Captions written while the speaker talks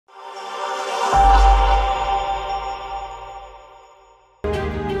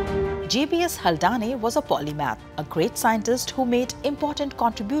JBS Haldane was a polymath, a great scientist who made important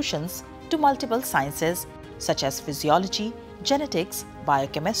contributions to multiple sciences such as physiology, genetics,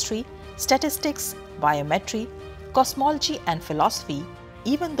 biochemistry, statistics, biometry, cosmology and philosophy,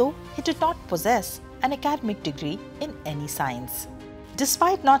 even though he did not possess an academic degree in any science.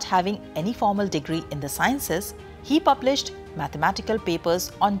 Despite not having any formal degree in the sciences, he published mathematical papers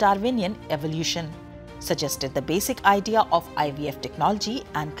on Darwinian evolution, suggested the basic idea of IVF technology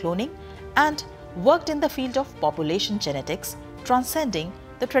and cloning, and worked in the field of population genetics, transcending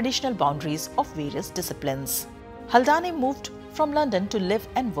the traditional boundaries of various disciplines. Haldane moved from London to live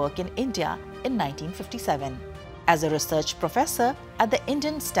and work in India in 1957. As a research professor at the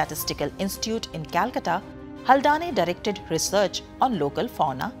Indian Statistical Institute in Calcutta, Haldane directed research on local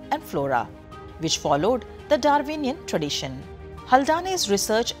fauna and flora, which followed the Darwinian tradition. Haldane's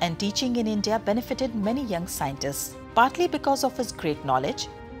research and teaching in India benefited many young scientists, partly because of his great knowledge,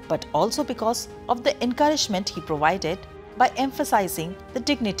 but also because of the encouragement he provided by emphasizing the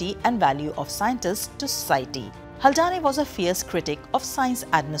dignity and value of scientists to society. Haldane was a fierce critic of science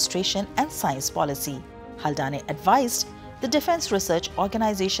administration and science policy. Haldane advised the Defence Research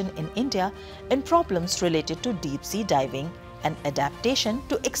Organisation in India in problems related to deep-sea diving and adaptation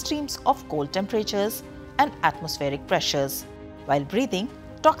to extremes of cold temperatures and atmospheric pressures, while breathing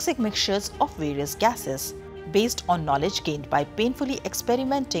toxic mixtures of various gases, based on knowledge gained by painfully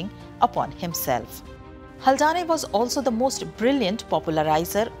experimenting upon himself. Haldane was also the most brilliant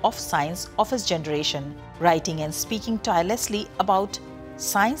populariser of science of his generation, writing and speaking tirelessly about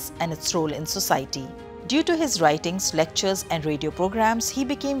science and its role in society. Due to his writings, lectures and radio programs, he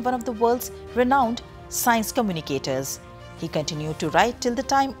became one of the world's renowned science communicators. He continued to write till the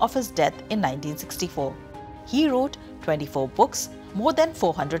time of his death in 1964. He wrote 24 books, more than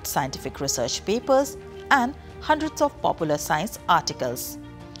 400 scientific research papers, and hundreds of popular science articles.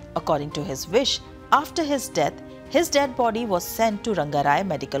 According to his wish, after his death, his dead body was sent to Rangarai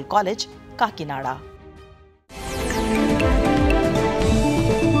Medical College, Kakinada.